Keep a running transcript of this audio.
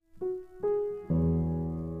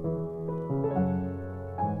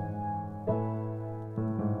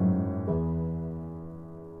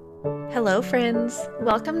Hello, friends.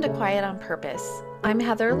 Welcome to Quiet on Purpose. I'm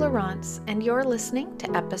Heather Lawrence, and you're listening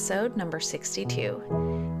to episode number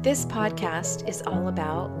 62. This podcast is all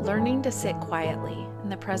about learning to sit quietly in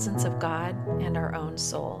the presence of God and our own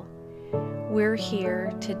soul. We're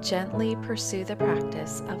here to gently pursue the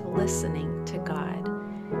practice of listening to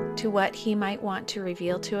God, to what He might want to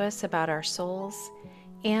reveal to us about our souls,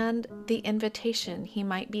 and the invitation He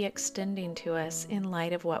might be extending to us in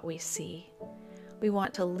light of what we see. We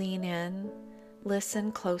want to lean in,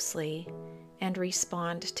 listen closely, and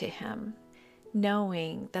respond to Him,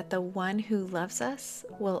 knowing that the one who loves us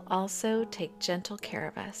will also take gentle care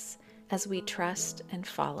of us as we trust and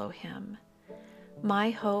follow Him.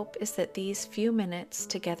 My hope is that these few minutes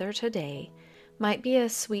together today might be a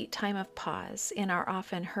sweet time of pause in our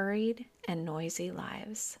often hurried and noisy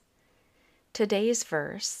lives. Today's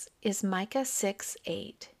verse is Micah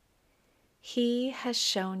 6:8. He has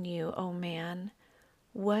shown you, O man,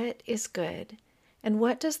 what is good, and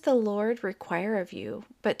what does the Lord require of you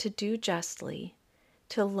but to do justly,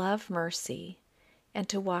 to love mercy, and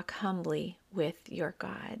to walk humbly with your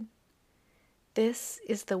God? This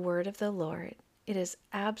is the word of the Lord. It is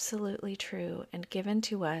absolutely true and given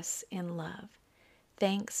to us in love.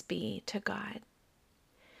 Thanks be to God.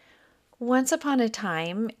 Once upon a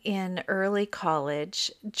time in early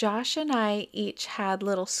college, Josh and I each had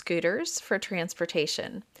little scooters for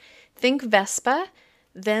transportation. Think Vespa,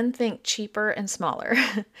 then think cheaper and smaller.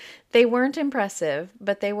 They weren't impressive,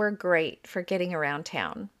 but they were great for getting around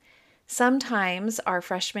town. Sometimes our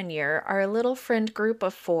freshman year, our little friend group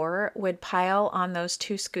of 4 would pile on those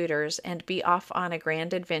 2 scooters and be off on a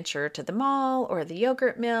grand adventure to the mall or the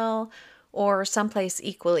yogurt mill or someplace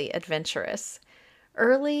equally adventurous.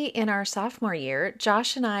 Early in our sophomore year,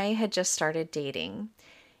 Josh and I had just started dating.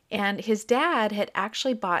 And his dad had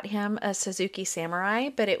actually bought him a Suzuki Samurai,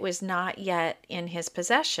 but it was not yet in his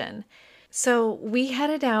possession. So we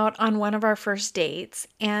headed out on one of our first dates,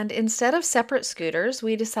 and instead of separate scooters,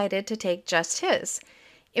 we decided to take just his.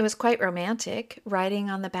 It was quite romantic, riding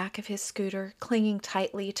on the back of his scooter, clinging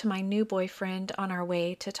tightly to my new boyfriend on our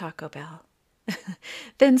way to Taco Bell.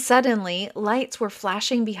 Then suddenly, lights were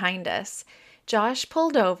flashing behind us. Josh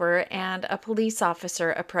pulled over, and a police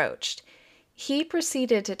officer approached. He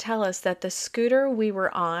proceeded to tell us that the scooter we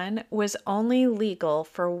were on was only legal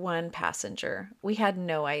for 1 passenger. We had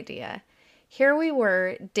no idea. Here we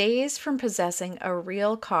were, days from possessing a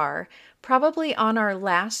real car, probably on our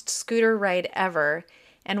last scooter ride ever,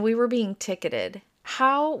 and we were being ticketed.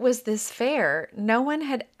 How was this fair? No one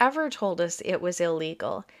had ever told us it was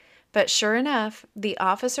illegal. But sure enough, the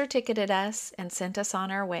officer ticketed us and sent us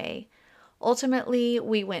on our way. Ultimately,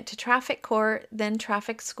 we went to traffic court, then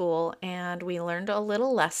traffic school, and we learned a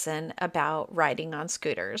little lesson about riding on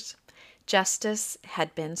scooters. Justice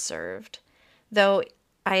had been served, though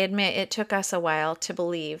I admit it took us a while to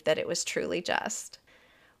believe that it was truly just.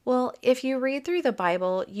 Well, if you read through the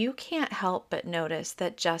Bible, you can't help but notice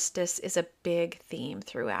that justice is a big theme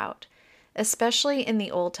throughout, especially in the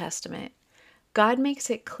Old Testament. God makes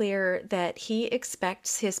it clear that He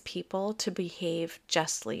expects His people to behave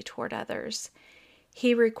justly toward others.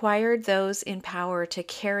 He required those in power to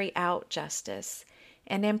carry out justice,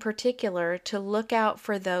 and in particular to look out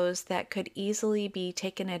for those that could easily be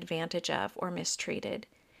taken advantage of or mistreated.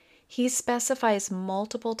 He specifies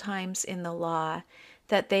multiple times in the law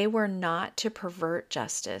that they were not to pervert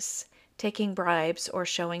justice, taking bribes or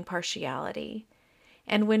showing partiality.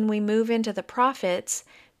 And when we move into the prophets,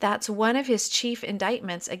 that's one of His chief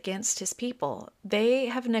indictments against His people. They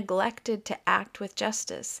have neglected to act with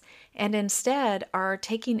justice and instead are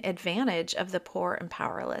taking advantage of the poor and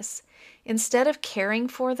powerless. Instead of caring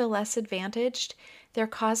for the less advantaged, they're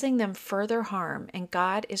causing them further harm, and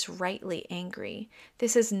God is rightly angry.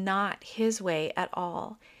 This is not His way at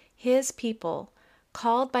all. His people,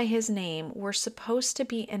 called by His name, were supposed to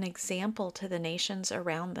be an example to the nations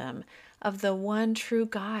around them of the one true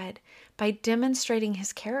God by demonstrating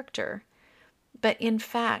His character. But in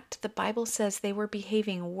fact, the Bible says they were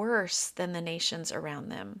behaving worse than the nations around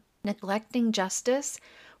them. Neglecting justice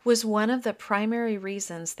was one of the primary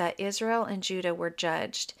reasons that Israel and Judah were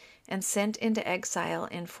judged and sent into exile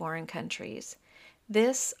in foreign countries.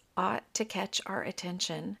 This ought to catch our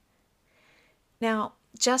attention. Now,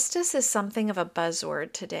 justice is something of a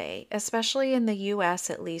buzzword today, especially in the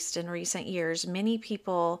U.S., at least in recent years. Many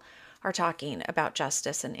people are talking about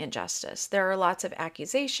justice and injustice. There are lots of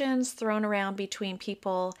accusations thrown around between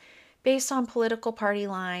people based on political party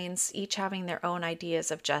lines, each having their own ideas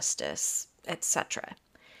of justice, etc.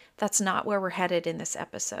 That's not where we're headed in this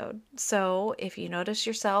episode. So if you notice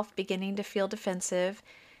yourself beginning to feel defensive,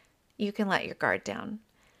 you can let your guard down.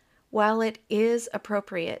 While it is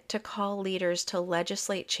appropriate to call leaders to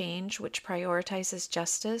legislate change which prioritizes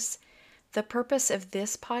justice, the purpose of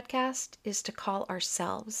this podcast is to call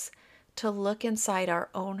ourselves to look inside our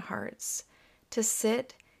own hearts, to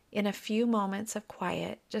sit in a few moments of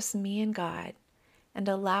quiet, just me and God, and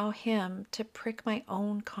allow Him to prick my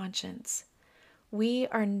own conscience. We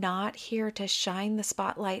are not here to shine the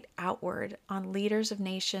spotlight outward on leaders of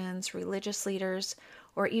nations, religious leaders,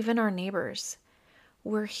 or even our neighbors.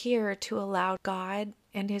 We're here to allow God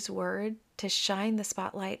and His Word to shine the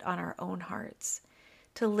spotlight on our own hearts,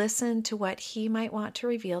 to listen to what He might want to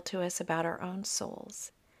reveal to us about our own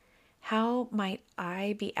souls. How might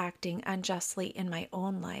I be acting unjustly in my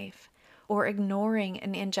own life, or ignoring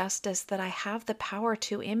an injustice that I have the power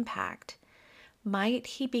to impact? Might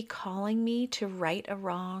He be calling me to right a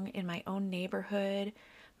wrong in my own neighborhood,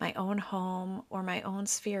 my own home, or my own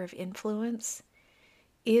sphere of influence?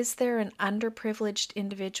 Is there an underprivileged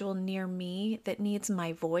individual near me that needs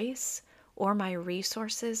my voice or my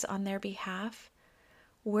resources on their behalf?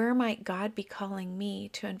 Where might God be calling me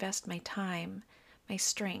to invest my time, my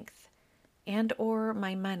strength, and or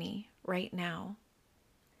my money right now?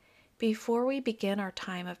 Before we begin our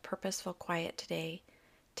time of purposeful quiet today,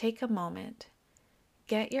 take a moment.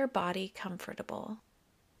 Get your body comfortable.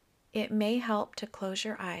 It may help to close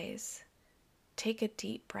your eyes, take a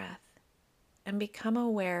deep breath, and become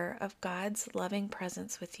aware of God's loving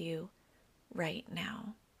presence with you right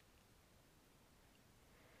now.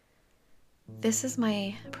 This is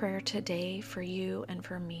my prayer today for you and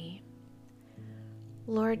for me.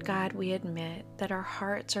 Lord God, we admit that our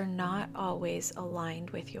hearts are not always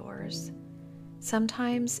aligned with yours.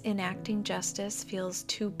 Sometimes enacting justice feels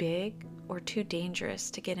too big or too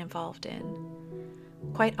dangerous to get involved in.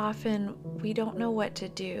 Quite often, we don't know what to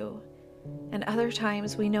do, and other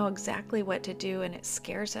times we know exactly what to do and it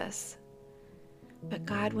scares us. But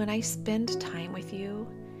God, when I spend time with you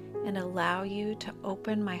and allow you to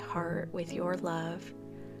open my heart with your love,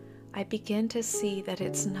 I begin to see that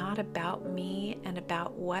it's not about me and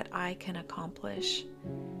about what I can accomplish,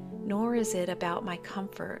 nor is it about my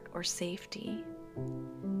comfort or safety.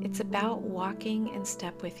 It's about walking in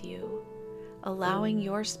step with you, allowing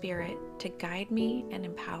your Spirit to guide me and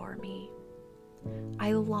empower me.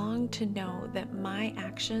 I long to know that my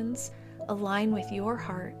actions align with your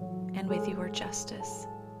heart and with your justice.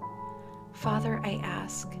 Father, I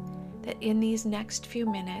ask that in these next few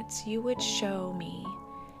minutes you would show me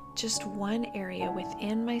just one area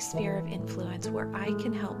within my sphere of influence where I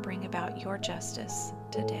can help bring about your justice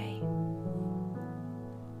today.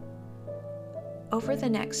 Over the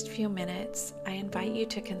next few minutes, I invite you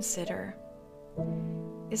to consider,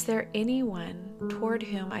 is there anyone toward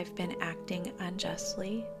whom I've been acting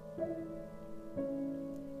unjustly?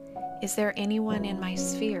 Is there anyone in my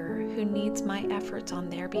sphere who needs my efforts on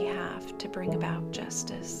their behalf to bring about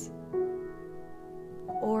justice?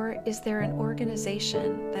 Or is there an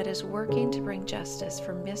organization that is working to bring justice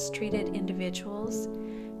for mistreated individuals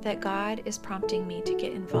that God is prompting me to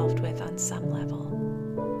get involved with on some level?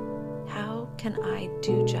 How can I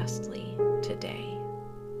do justly today?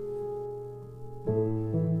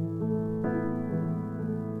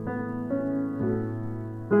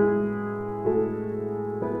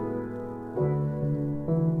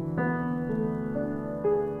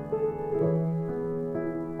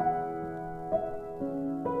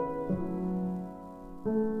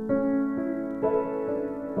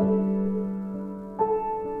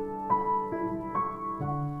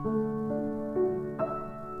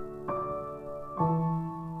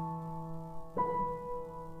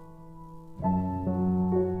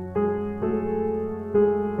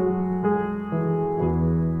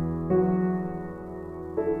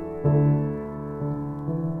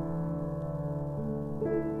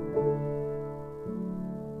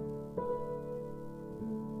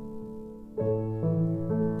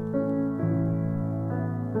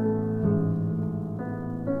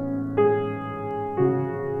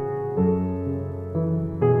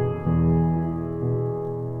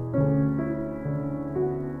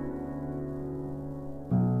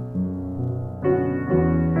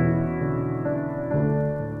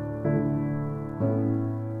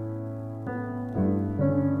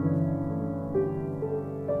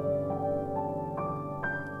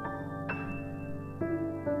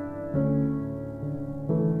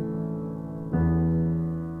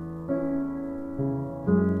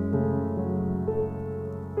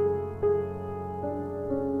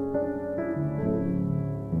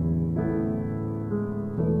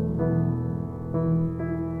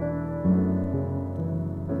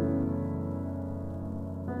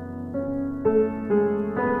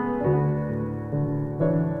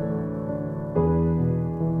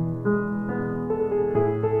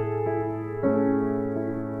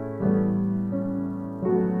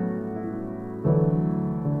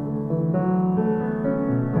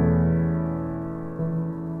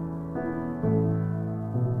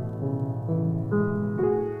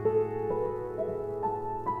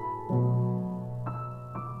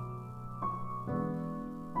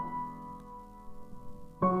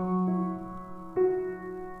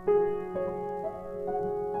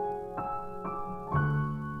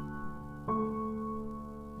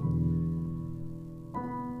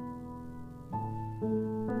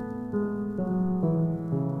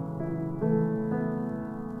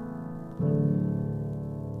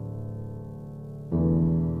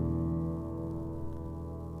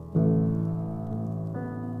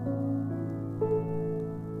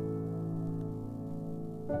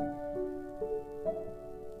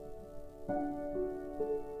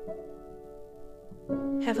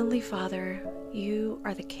 Heavenly Father, you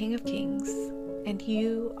are the King of Kings, and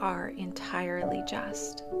you are entirely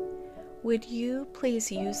just. Would you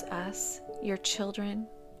please use us, your children,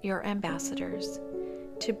 your ambassadors,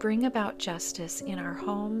 to bring about justice in our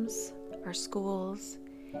homes, our schools,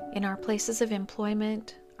 in our places of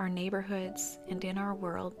employment, our neighborhoods, and in our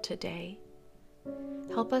world today?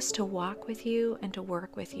 Help us to walk with you and to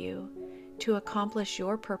work with you to accomplish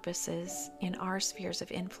your purposes in our spheres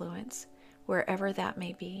of influence, wherever that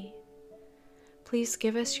may be. Please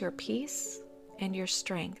give us your peace and your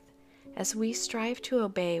strength as we strive to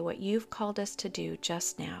obey what you've called us to do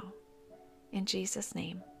just now. In Jesus'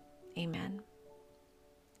 name, amen.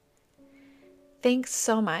 Thanks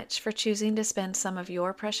so much for choosing to spend some of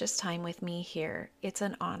your precious time with me here. It's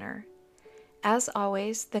an honor. As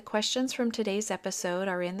always, the questions from today's episode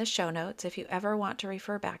are in the show notes if you ever want to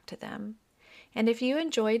refer back to them. And if you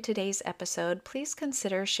enjoyed today's episode, please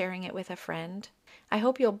consider sharing it with a friend. I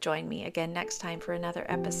hope you'll join me again next time for another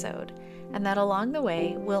episode, and that along the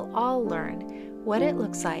way, we'll all learn what it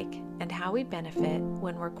looks like and how we benefit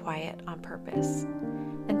when we're quiet on purpose.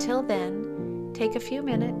 Until then, take a few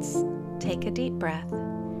minutes, take a deep breath,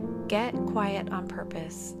 get quiet on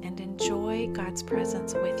purpose, and enjoy God's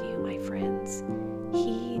presence with you, my friends.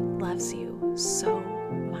 He loves you so